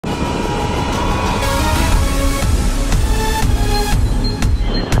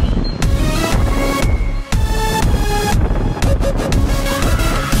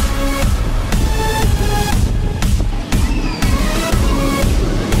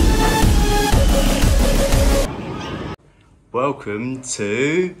Welcome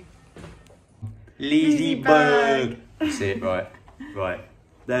to Liseberg. See it right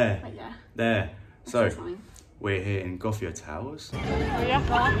there. Right, yeah. There. So we're here in Gothenburg Towers. Oh, yeah.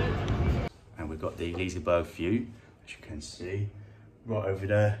 And we've got the Liseberg view, as you can see. Right over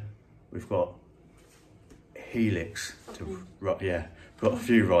there, we've got Helix to ride. Yeah, we've got a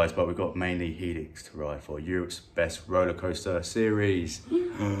few rides, but we've got mainly Helix to ride for Europe's best roller coaster series.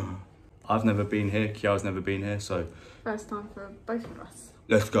 I've never been here, Kiara's never been here, so First time for both of us.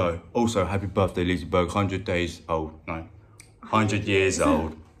 let's go. Also, happy birthday, Liseberg. 100 days old. No, 100 years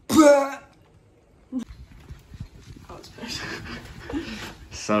old.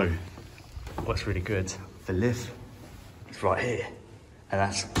 So, what's really good, the lift is right here, and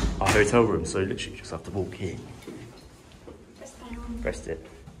that's our hotel room. So literally just have to walk here. Press it.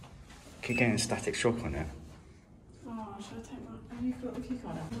 Keep getting static shock on it. Oh, should I take one? Have you got the key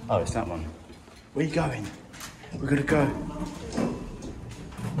card out? Oh, it's that one. Where are you going? We're gonna go.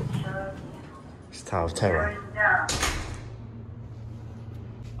 It's Tower of Terror.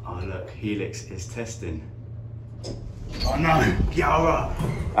 Oh look, Helix is testing. Oh no, Kiara!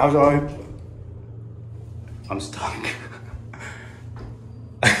 How's I'm stuck.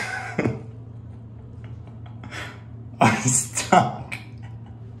 I'm stuck.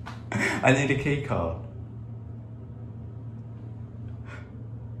 I need a key card.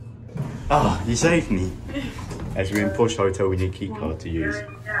 Oh, you saved me. As we're in Posh Hotel, we need a key card to use.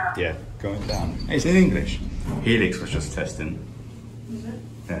 Yeah, going down. It's in English. Helix was just testing. Is it?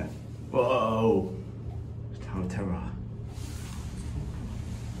 Yeah. Whoa! Tower of Terror.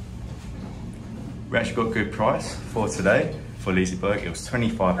 We actually got a good price for today for Liseberg. It was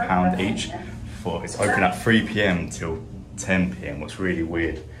 £25 each. It's open at 3 PM till 10 PM. What's really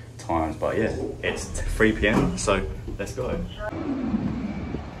weird times, but yeah, it's 3 PM, so let's go.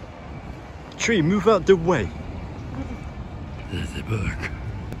 Tree, move out the way. Liseberg.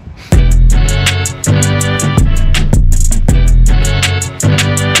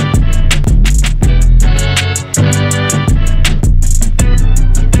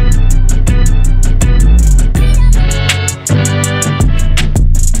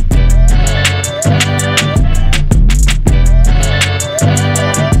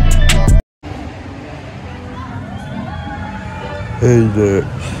 Hey there.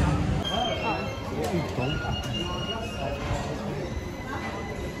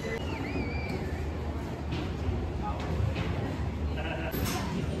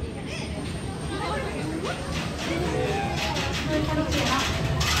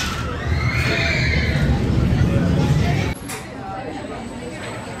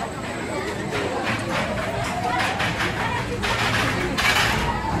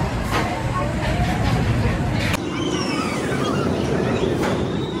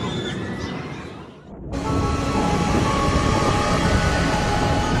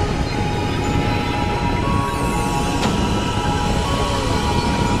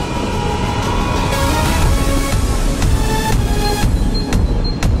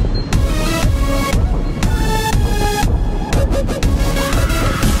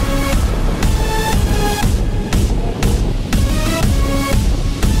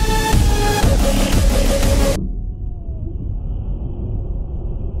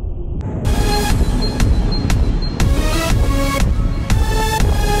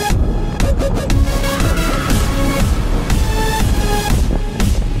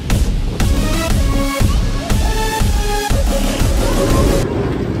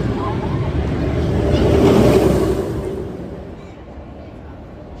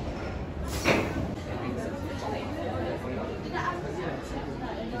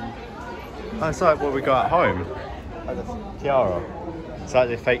 Oh, it's like what we got at home. Tiara. It's like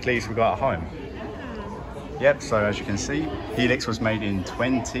the fake leaves we got at home. Yep, so as you can see, Helix was made in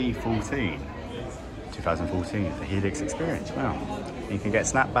 2014, the Helix experience. Wow. You can get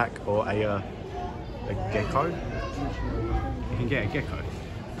snapback or a gecko. You can get a gecko.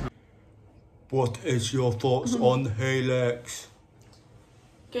 What is your thoughts on Helix?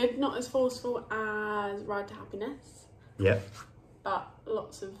 Good, not as forceful as Ride to Happiness. Yep. But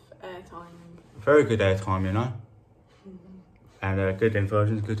lots of airtime. Very good airtime, you know. And good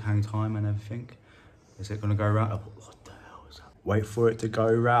inversions, good hang time and everything. Is it gonna go round? Oh, what the hell is that? Wait for it to go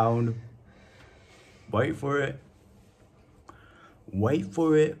round. Wait for it. Wait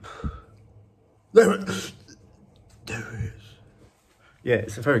for it. There it is. Yeah,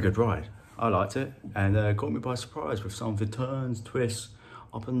 it's a very good ride. I liked it. And got me by surprise with some of the turns, twists,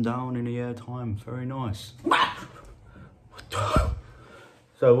 up and down in the airtime. Very nice.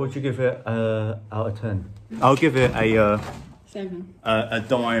 So what would you give it out of 10? I'll give it a 7. A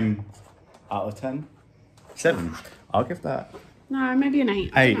dime out of 10. 7. I'll give that. No, maybe an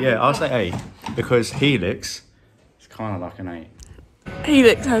 8. 8, yeah, I'll say 8. Because Helix is kind of like an 8.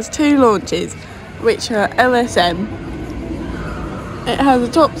 Helix has 2 launches, which are LSM. It has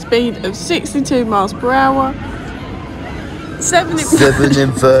a top speed of 62 miles per hour, 7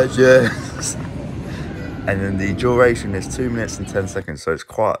 inversions. And then the duration is 2 minutes and 10 seconds, so it's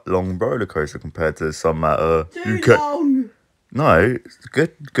quite a long roller coaster compared to some that are... long! No, it's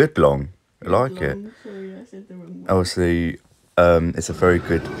good long. I like it. Sorry, I said the wrong one. Obviously, it's a very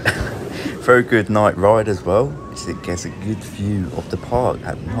good, very good night ride as well. It gets a good view of the park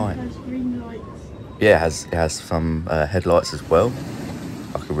at night. It has green lights. Yeah, it has some headlights as well,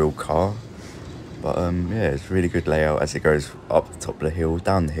 like a real car. But yeah, it's really good layout as it goes up the top of the hill,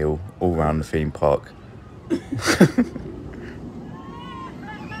 down the hill, all around the theme park.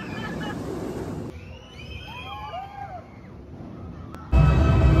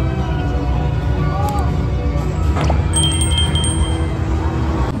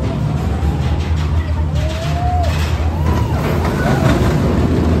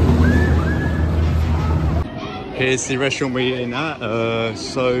 Here's the restaurant we're eating at,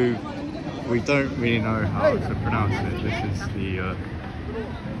 so we don't really know how to pronounce it. This is the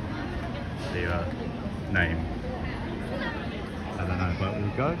name. I don't know, but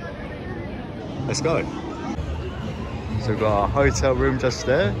we'll go. Let's go. So we've got our hotel room just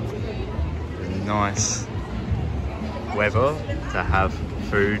there. Nice weather to have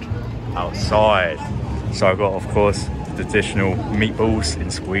food outside. So I've got, of course, the traditional meatballs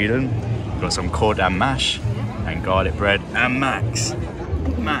in Sweden. We've got some cod and mash and garlic bread and Max,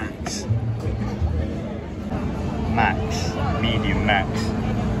 medium Max.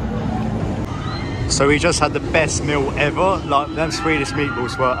 So we just had the best meal ever. Like, them Swedish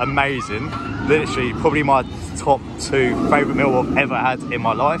meatballs were amazing. Literally, probably my top 2 favourite meal I've ever had in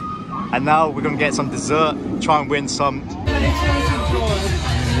my life. And now we're gonna get some dessert, try and win some.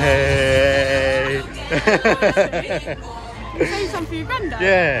 Hey! Say something for your granddad?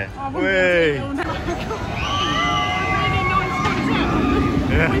 Yeah.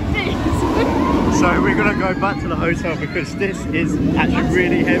 Yeah. So we're gonna go back to the hotel because this is actually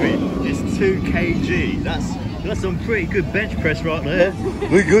really heavy. It's 2 kg. That's some pretty good bench press right there.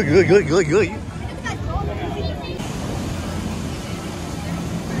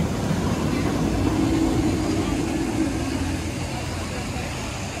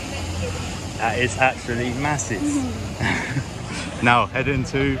 That is actually massive. Now heading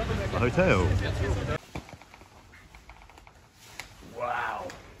to the hotel. Wow.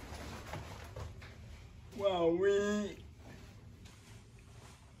 Wowee.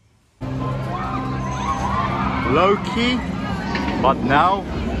 Low key, but now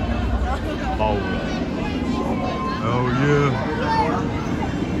bold. Oh yeah.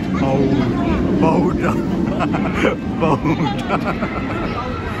 Bold.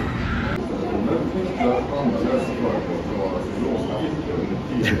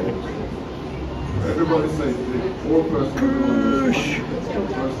 Everybody say push.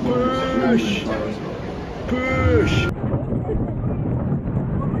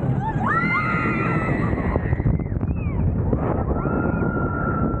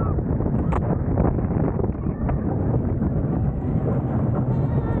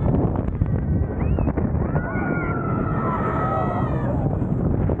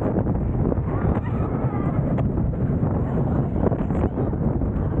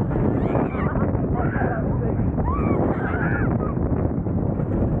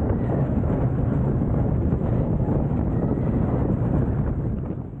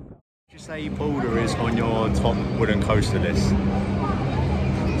 Say Boulder is on your top wooden coaster list.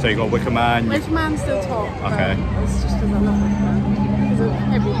 So you got Wicker Man. Wicker Man's still top. Okay. It's just because I love Wicker Man. Because of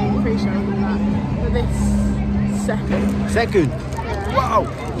everything, pre-show and that. But this second. Yeah. Wow!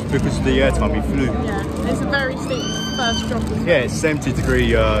 Because of the airtime we flew. Yeah, it's a very steep first drop. Yeah, it's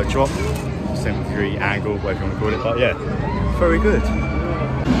 70-degree drop, 70-degree angle, whatever you want to call it. But yeah, very good.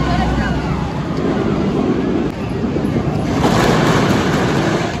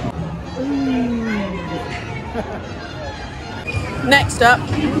 Next up,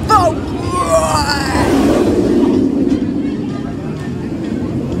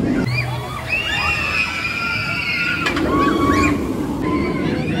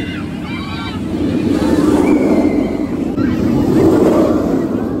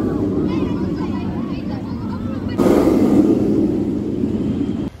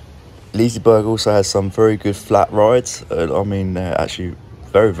 Liseberg also has some very good flat rides. I mean, they're actually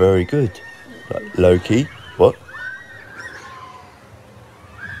very, very good. Like, low key. What?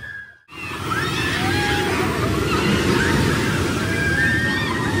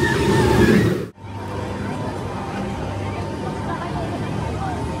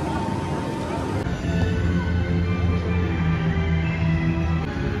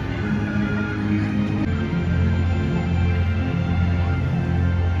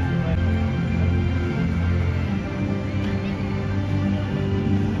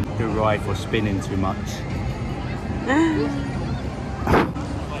 ride for spinning too much.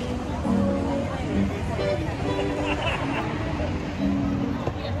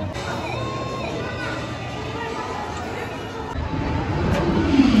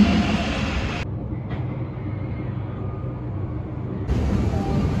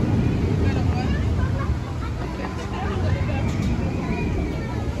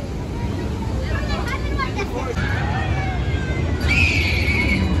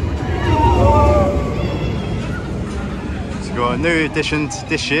 Got a new addition to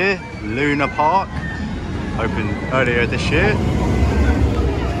this year, Luna Park, opened earlier this year.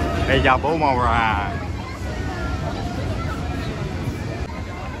 Mega boomerang.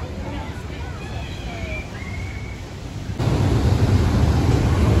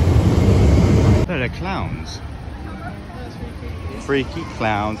 They're clowns. Freaky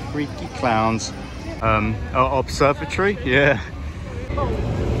clowns, freaky clowns. Observatory, yeah.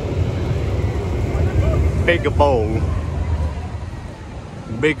 Big bowl.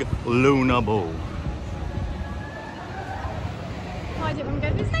 Big Luna Ball. Why didn't we go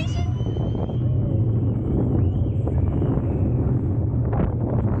to the station?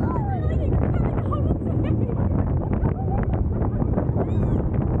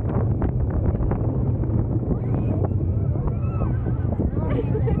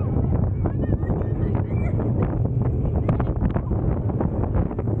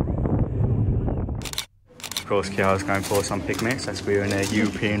 Of course, Kiara's going for some picnics as we're in a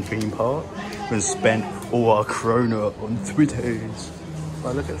European theme park. We've spent all our krona on Twitters.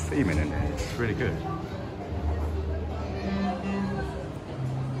 But look at the theming in there, it's really good.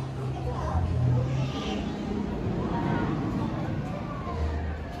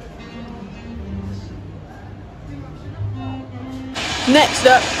 Next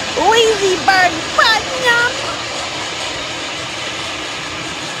up, Liseberg Platinum.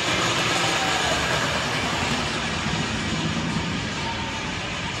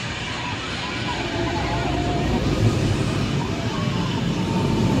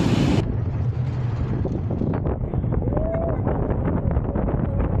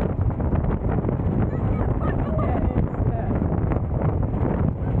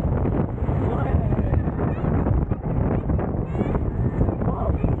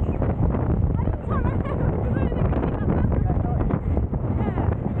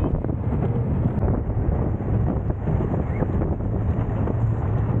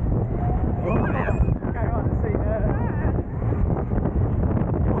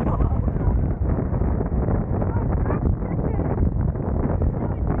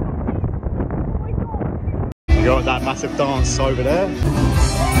 You got that massive dance over there.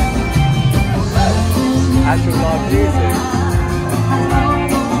 Actual live music.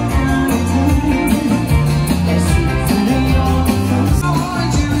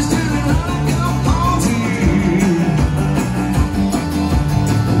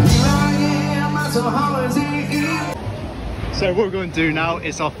 So what we're going to do now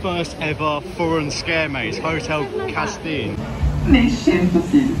is our first ever foreign scare maze, Hotel Castine.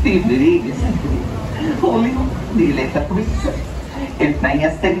 Håll ihop, det är lätt att vissa. Öppna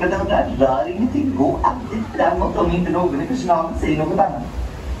inga stängda dörrar, rör ingenting, gå alltid framåt om inte någon i personalen säger något annat.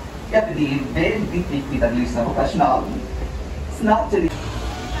 Ja, för det är väldigt viktigt att lyssna på personalen. Snart är det...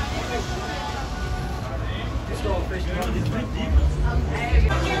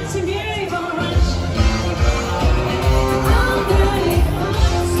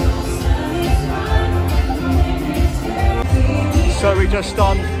 So we just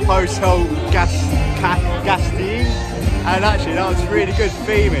done Hotel Castine, and actually that was really good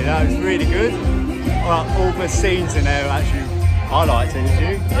theming. That was really good. All the scenes in there actually I liked it. Did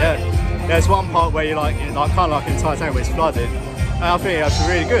you? Yeah. There's one part where you're like kind of like in Titanic where it's flooded, and I think that's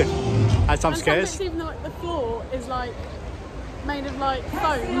really good. Had some scares. Even though like, the floor is like made of like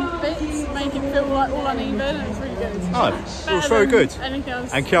foam bits, make it feel like all uneven, and it's really good. Oh, it was very good. Anything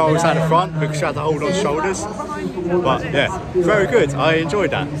else? And Kiara was at the front because she had to hold on shoulders. But yeah, very good. I enjoyed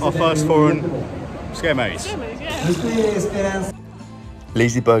that. Our first foreign scare maze.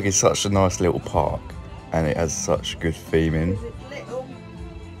 Liseberg is such a nice little park, and it has such good theming.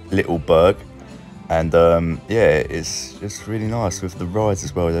 Little Berg, and yeah, it's just really nice with the rides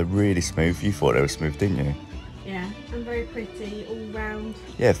as well. They're really smooth. You thought they were smooth, didn't you? Yeah, and very pretty all round.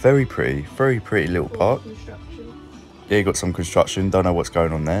 Yeah, very pretty little park. Yeah, you got some construction. Don't know what's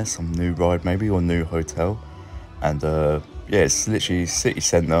going on there. Some new ride maybe, or new hotel. And yeah, it's literally city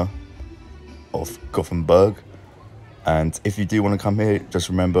centre of Gothenburg. And if you do want to come here, just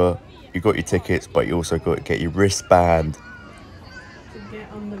remember you got your tickets, but you also got to get your wristband to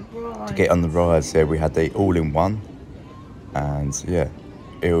get on the rides. To get on the rides. Yeah, we had the all-in-one, and yeah,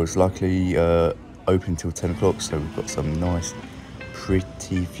 it was luckily open till 10 o'clock, so we've got some nice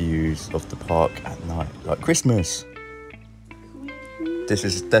pretty views of the park at night, like Christmas. This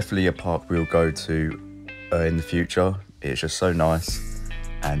is definitely a park we'll go to in the future. It's just so nice.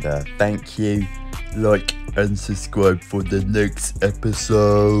 And thank you, like and subscribe for the next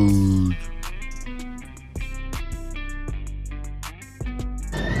episode.